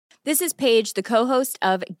This is Paige, the co-host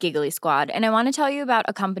of Giggly Squad, and I want to tell you about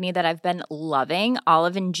a company that I've been loving,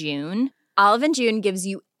 Olive & June. Olive & June gives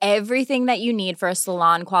you everything that you need for a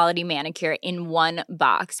salon-quality manicure in one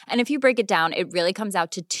box. And if you break it down, it really comes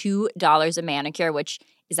out to $2 a manicure, which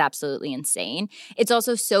is absolutely insane. It's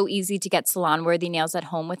also so easy to get salon-worthy nails at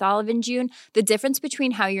home with Olive & June. The difference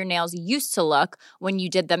between how your nails used to look when you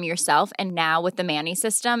did them yourself and now with the Mani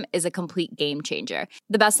system is a complete game changer.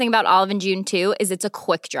 The best thing about Olive & June, too, is it's a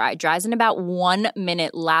quick dry. Dries in about 1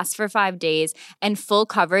 minute, lasts for 5 days, and full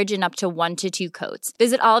coverage in up to 1 to 2 coats.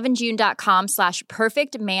 Visit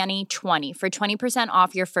oliveandjune.com/perfectmani20 for 20%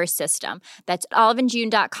 off your first system. That's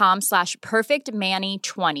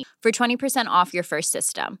oliveandjune.com/perfectmani20 for 20% off your first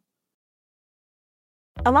system.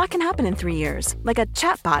 A lot can happen in 3 years, like a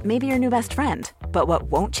chatbot may be your new best friend. But what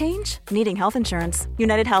won't change? Needing health insurance.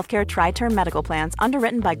 United Healthcare Tri-Term Medical Plans,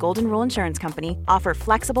 underwritten by Golden Rule Insurance Company, offer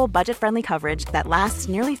flexible, budget-friendly coverage that lasts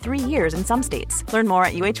nearly 3 years in some states. Learn more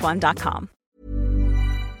at uh1.com.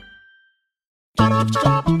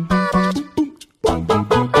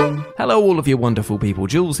 Hello all of you wonderful people,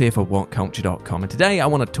 Jules here for WhatCulture.com, and today I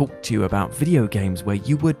want to talk to you about video games where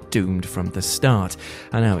you were doomed from the start.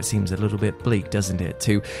 I know it seems a little bit bleak, doesn't it,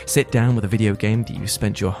 to sit down with a video game that you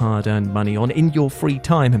spent your hard-earned money on in your free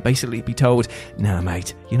time and basically be told, nah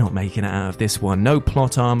mate, you're not making it out of this one, no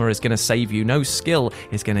plot armor is going to save you, no skill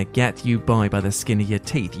is going to get you by the skin of your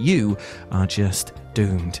teeth, you are just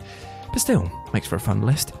doomed. But still, makes for a fun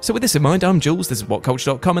list. So with this in mind, I'm Jules, this is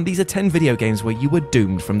WhatCulture.com, and these are 10 video games where you were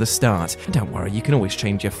doomed from the start. And don't worry, you can always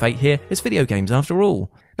change your fate here, it's video games after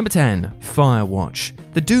all. Number 10, Firewatch.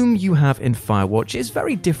 The doom you have in Firewatch is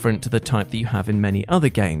very different to the type that you have in many other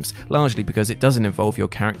games, largely because it doesn't involve your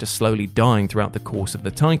character slowly dying throughout the course of the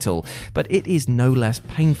title, but it is no less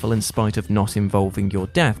painful in spite of not involving your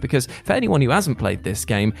death, because for anyone who hasn't played this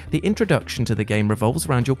game, the introduction to the game revolves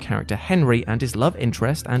around your character Henry and his love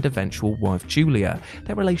interest and eventual wife Julia.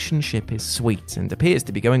 Their relationship is sweet and appears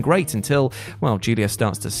to be going great until, well, Julia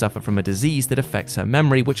starts to suffer from a disease that affects her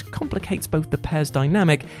memory, which complicates both the pair's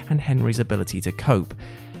dynamic and Henry's ability to cope.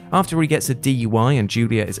 After he gets a DUI and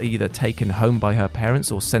Julia is either taken home by her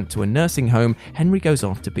parents or sent to a nursing home, Henry goes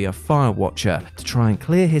off to be a fire watcher to try and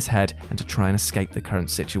clear his head and to try and escape the current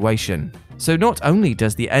situation. So not only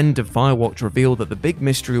does the end of Firewatch reveal that the big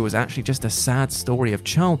mystery was actually just a sad story of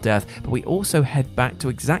child death, but we also head back to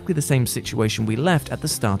exactly the same situation we left at the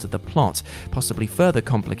start of the plot, possibly further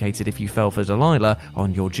complicated if you fell for Delilah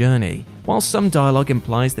on your journey. While some dialogue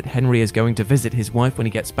implies that Henry is going to visit his wife when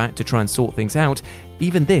he gets back to try and sort things out,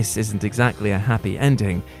 even this isn't exactly a happy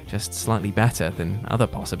ending, just slightly better than other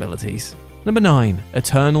possibilities. Number 9,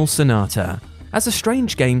 Eternal Sonata. As a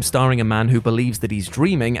strange game starring a man who believes that he's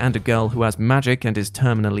dreaming and a girl who has magic and is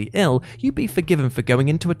terminally ill, you'd be forgiven for going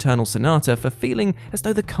into Eternal Sonata for feeling as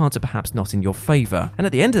though the cards are perhaps not in your favour. And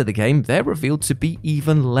at the end of the game, they're revealed to be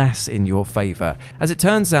even less in your favour. As it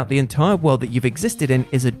turns out, the entire world that you've existed in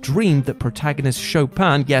is a dream that protagonist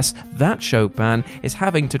Chopin, yes, that Chopin, is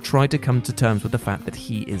having to try to come to terms with the fact that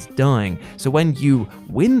he is dying. So when you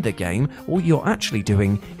win the game, all you're actually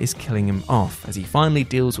doing is killing him off, as he finally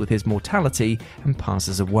deals with his mortality and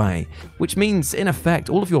passes away, which means in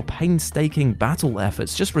effect all of your painstaking battle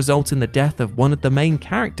efforts just result in the death of one of the main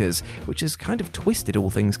characters, which is kind of twisted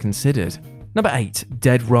all things considered. Number 8,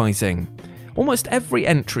 Dead Rising. Almost every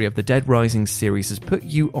entry of the Dead Rising series has put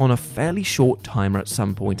you on a fairly short timer at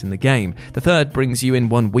some point in the game. The third brings you in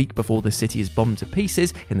 1 week before the city is bombed to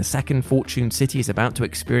pieces. In the second, Fortune City is about to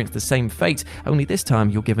experience the same fate, only this time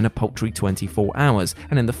you're given a paltry 24 hours.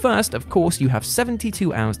 And in the first, of course, you have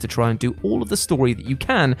 72 hours to try and do all of the story that you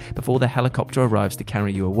can before the helicopter arrives to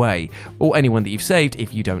carry you away, or anyone that you've saved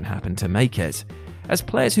if you don't happen to make it. As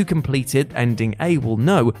players who completed Ending A will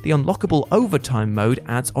know, the unlockable overtime mode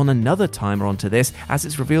adds on another timer onto this, as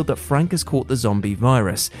it's revealed that Frank has caught the zombie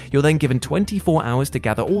virus. You're then given 24 hours to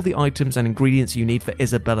gather all the items and ingredients you need for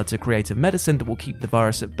Isabella to create a medicine that will keep the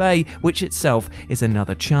virus at bay, which itself is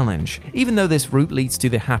another challenge. Even though this route leads to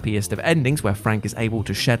the happiest of endings, where Frank is able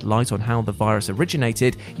to shed light on how the virus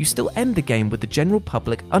originated, you still end the game with the general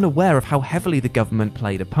public unaware of how heavily the government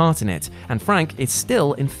played a part in it, and Frank is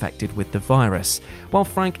still infected with the virus. While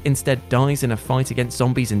Frank instead dies in a fight against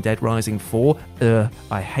zombies in Dead Rising 4,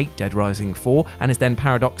 I hate Dead Rising 4, and is then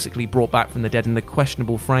paradoxically brought back from the dead in the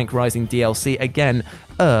questionable Frank Rising DLC again,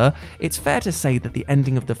 it's fair to say that the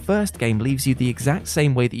ending of the first game leaves you the exact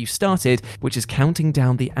same way that you started, which is counting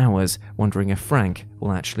down the hours, wondering if Frank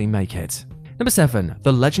will actually make it. Number 7,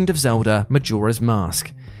 The Legend of Zelda: Majora's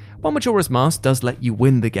Mask. While Majora's Mask does let you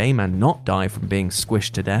win the game and not die from being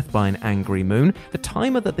squished to death by an angry moon, the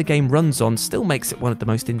timer that the game runs on still makes it one of the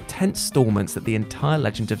most intense installments that the entire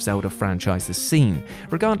Legend of Zelda franchise has seen.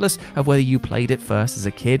 Regardless of whether you played it first as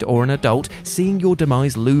a kid or an adult, seeing your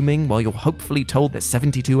demise looming while you're hopefully told that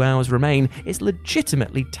 72 hours remain is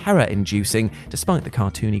legitimately terror-inducing, despite the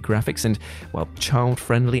cartoony graphics and, well,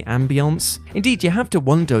 child-friendly ambience. Indeed, you have to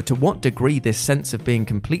wonder to what degree this sense of being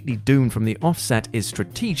completely doomed from the offset is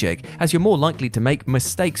strategic, as you're more likely to make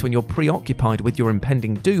mistakes when you're preoccupied with your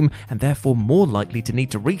impending doom and therefore more likely to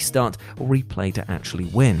need to restart or replay to actually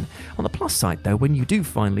win. On the plus side though, when you do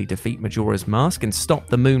finally defeat Majora's Mask and stop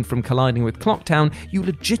the moon from colliding with Clocktown, you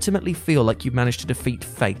legitimately feel like you managed to defeat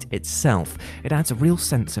fate itself. It adds a real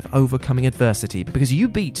sense of overcoming adversity because you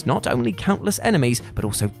beat not only countless enemies but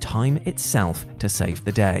also time itself to save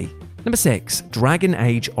the day. Number 6. Dragon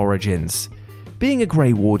Age Origins. Being a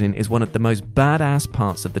Grey Warden is one of the most badass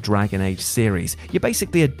parts of the Dragon Age series. You're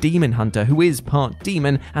basically a demon hunter who is part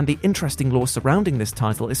demon, and the interesting lore surrounding this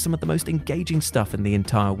title is some of the most engaging stuff in the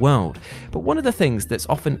entire world. But one of the things that's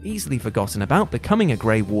often easily forgotten about becoming a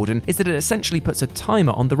Grey Warden is that it essentially puts a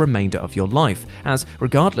timer on the remainder of your life, as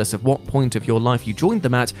regardless of what point of your life you joined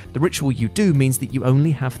them at, the ritual you do means that you only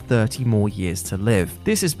have 30 more years to live.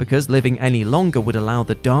 This is because living any longer would allow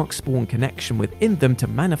the Darkspawn connection within them to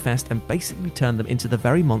manifest and basically turn them into the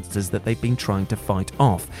very monsters that they've been trying to fight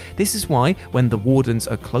off. This is why, when the Wardens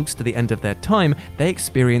are close to the end of their time, they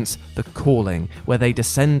experience the Calling, where they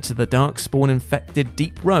descend to the Darkspawn-infected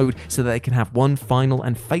Deep Road so that they can have one final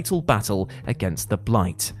and fatal battle against the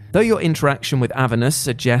Blight. Though your interaction with Avernus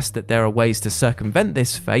suggests that there are ways to circumvent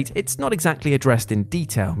this fate, it's not exactly addressed in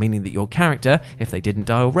detail, meaning that your character, if they didn't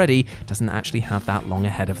die already, doesn't actually have that long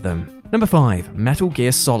ahead of them. Number 5. Metal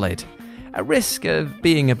Gear Solid. At risk of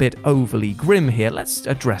being a bit overly grim here, let's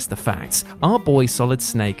address the facts. Our boy Solid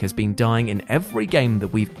Snake has been dying in every game that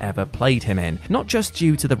we've ever played him in. Not just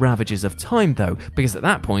due to the ravages of time though, because at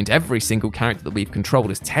that point every single character that we've controlled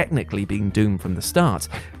has technically been doomed from the start.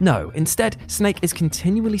 No, instead, Snake is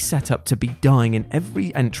continually set up to be dying in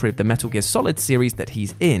every entry of the Metal Gear Solid series that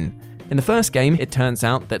he's in. In the first game, it turns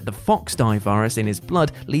out that the Fox-Die virus in his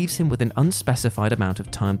blood leaves him with an unspecified amount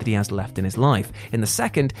of time that he has left in his life. In the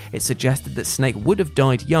second, it suggested that Snake would have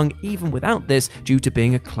died young even without this due to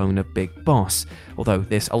being a clone of Big Boss. Although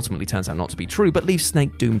this ultimately turns out not to be true, but leaves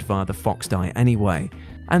Snake doomed via the Fox-Die anyway.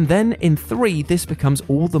 And then in 3, this becomes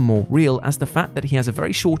all the more real as the fact that he has a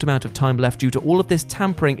very short amount of time left due to all of this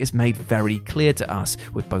tampering is made very clear to us,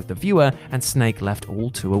 with both the viewer and Snake left all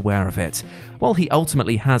too aware of it. While he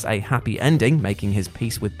ultimately has a happy ending, making his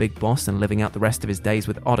peace with Big Boss and living out the rest of his days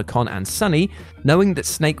with Otacon and Sunny, knowing that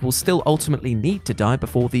Snake will still ultimately need to die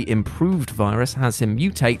before the improved virus has him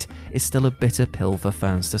mutate is still a bitter pill for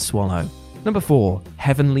fans to swallow. Number 4.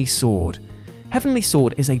 Heavenly Sword. Heavenly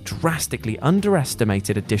Sword is a drastically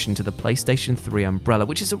underestimated addition to the PlayStation 3 umbrella,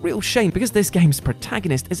 which is a real shame because this game's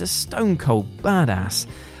protagonist is a stone-cold badass.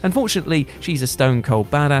 Unfortunately, she's a stone-cold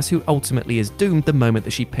badass who ultimately is doomed the moment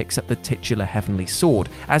that she picks up the titular Heavenly Sword,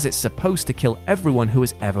 as it's supposed to kill everyone who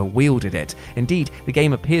has ever wielded it. Indeed, the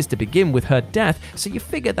game appears to begin with her death, so you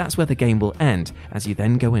figure that's where the game will end, as you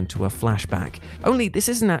then go into a flashback. Only this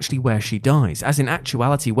isn't actually where she dies, as in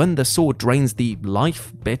actuality, when the sword drains the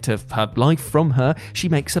life bit of her life from her, she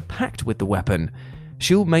makes a pact with the weapon.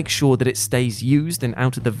 She'll make sure that it stays used and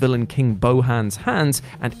out of the villain King Bohan's hands,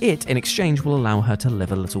 and it, in exchange, will allow her to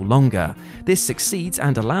live a little longer. This succeeds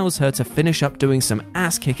and allows her to finish up doing some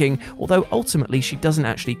ass-kicking, although ultimately she doesn't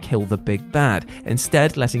actually kill the big bad,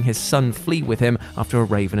 instead letting his son flee with him after a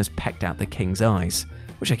raven has pecked out the king's eyes,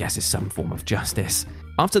 which I guess is some form of justice.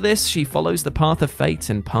 After this, she follows the path of fate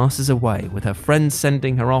and passes away, with her friends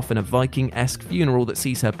sending her off in a Viking-esque funeral that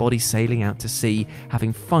sees her body sailing out to sea,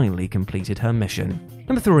 having finally completed her mission.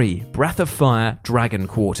 Number 3. Breath of Fire Dragon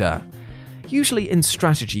Quarter. Usually in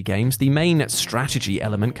strategy games, the main strategy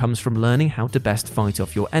element comes from learning how to best fight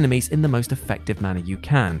off your enemies in the most effective manner you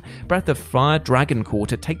can. Breath of Fire Dragon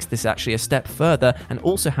Quarter takes this actually a step further and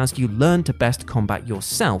also has you learn to best combat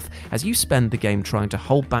yourself, as you spend the game trying to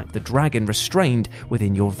hold back the dragon restrained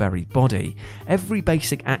within your very body. Every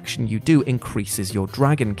basic action you do increases your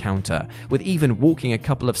dragon counter, with even walking a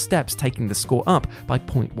couple of steps taking the score up by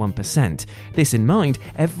 0.1%. This in mind,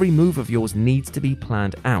 every move of yours needs to be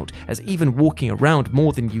planned out, as even walking around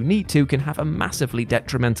more than you need to can have a massively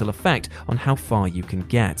detrimental effect on how far you can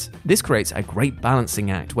get. This creates a great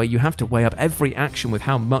balancing act where you have to weigh up every action with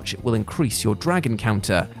how much it will increase your dragon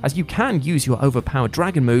counter, as you can use your overpowered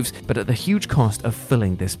dragon moves, but at the huge cost of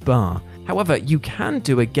filling this bar. However, you can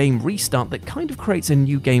do a game restart that kind of creates a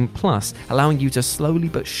new game plus, allowing you to slowly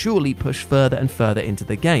but surely push further and further into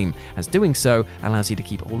the game, as doing so allows you to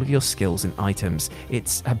keep all of your skills and items.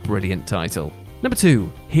 It's a brilliant title. Number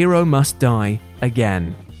 2, Hero Must Die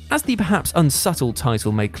Again. As the perhaps unsubtle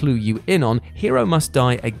title may clue you in on, Hero Must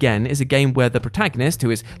Die Again is a game where the protagonist,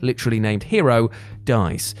 who is literally named Hero,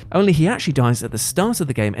 dies. Only he actually dies at the start of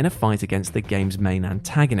the game in a fight against the game's main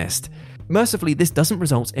antagonist. Mercifully, this doesn't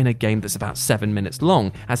result in a game that's about 7 minutes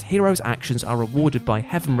long, as Hero's actions are rewarded by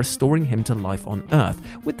heaven restoring him to life on Earth,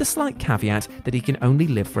 with the slight caveat that he can only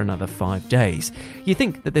live for another 5 days. You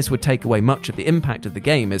think that this would take away much of the impact of the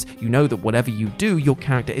game, as you know that whatever you do, your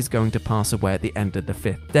character is going to pass away at the end of the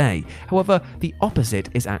 5th day. However, the opposite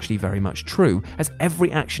is actually very much true, as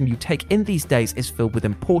every action you take in these days is filled with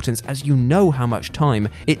importance, as you know how much time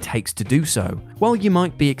it takes to do so. While you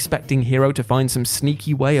might be expecting Hero to find some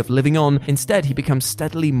sneaky way of living on, instead he becomes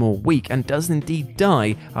steadily more weak and does indeed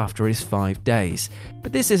die after his 5 days.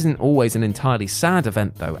 But this isn't always an entirely sad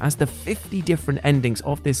event though, as the 50 different endings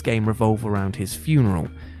of this game revolve around his funeral,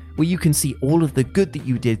 where you can see all of the good that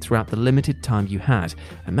you did throughout the limited time you had,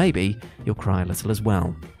 and maybe you'll cry a little as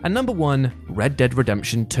well. And number 1, Red Dead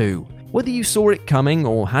Redemption 2. Whether you saw it coming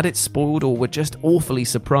or had it spoiled or were just awfully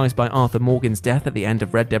surprised by Arthur Morgan's death at the end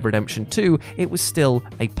of Red Dead Redemption 2, it was still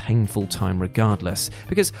a painful time regardless.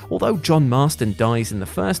 Because although John Marston dies in the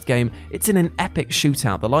first game, it's in an epic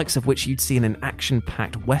shootout the likes of which you'd see in an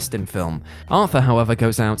action-packed Western film. Arthur, however,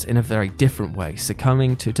 goes out in a very different way,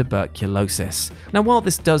 succumbing to tuberculosis. Now, while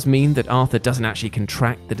this does mean that Arthur doesn't actually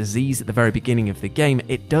contract the disease at the very beginning of the game,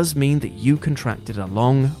 it does mean that you contracted a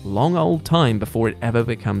long, long old time before it ever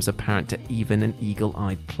becomes apparent to even an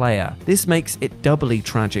eagle-eyed player. This makes it doubly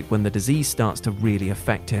tragic when the disease starts to really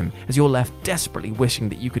affect him, as you're left desperately wishing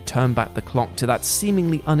that you could turn back the clock to that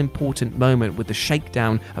seemingly unimportant moment with the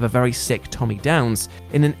shakedown of a very sick Tommy Downs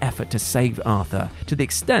in an effort to save Arthur, to the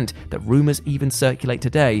extent that rumours even circulate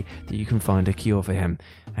today that you can find a cure for him.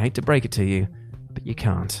 I hate to break it to you, but you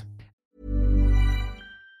can't.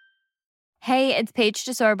 Hey, it's Paige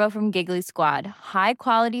DeSorbo from Giggly Squad. High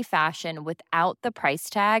quality fashion without the price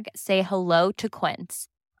tag. Say hello to Quince.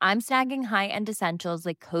 I'm snagging high-end essentials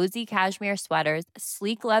like cozy cashmere sweaters,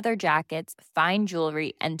 sleek leather jackets, fine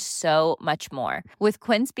jewelry, and so much more. With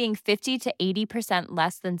Quince being 50 to 80%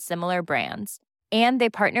 less than similar brands. And they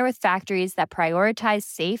partner with factories that prioritize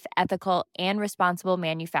safe, ethical, and responsible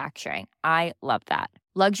manufacturing. I love that.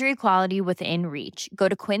 Luxury quality within reach. Go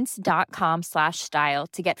to quince.com/style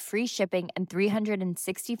to get free shipping and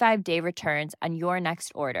 365-day returns on your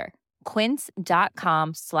next order.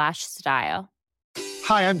 Quince.com/style.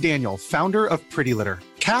 Hi, I'm Daniel, founder of Pretty Litter.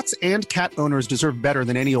 Cats and cat owners deserve better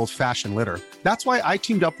than any old-fashioned litter. That's why I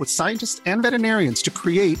teamed up with scientists and veterinarians to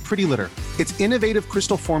create Pretty Litter. Its innovative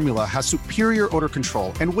crystal formula has superior odor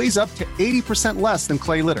control and weighs up to 80% less than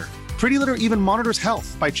clay litter. Pretty Litter even monitors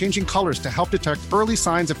health by changing colors to help detect early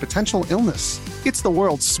signs of potential illness. It's the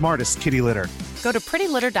world's smartest kitty litter. Go to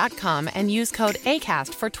prettylitter.com and use code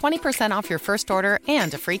ACAST for 20% off your first order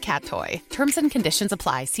and a free cat toy. Terms and conditions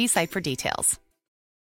apply. See site for details.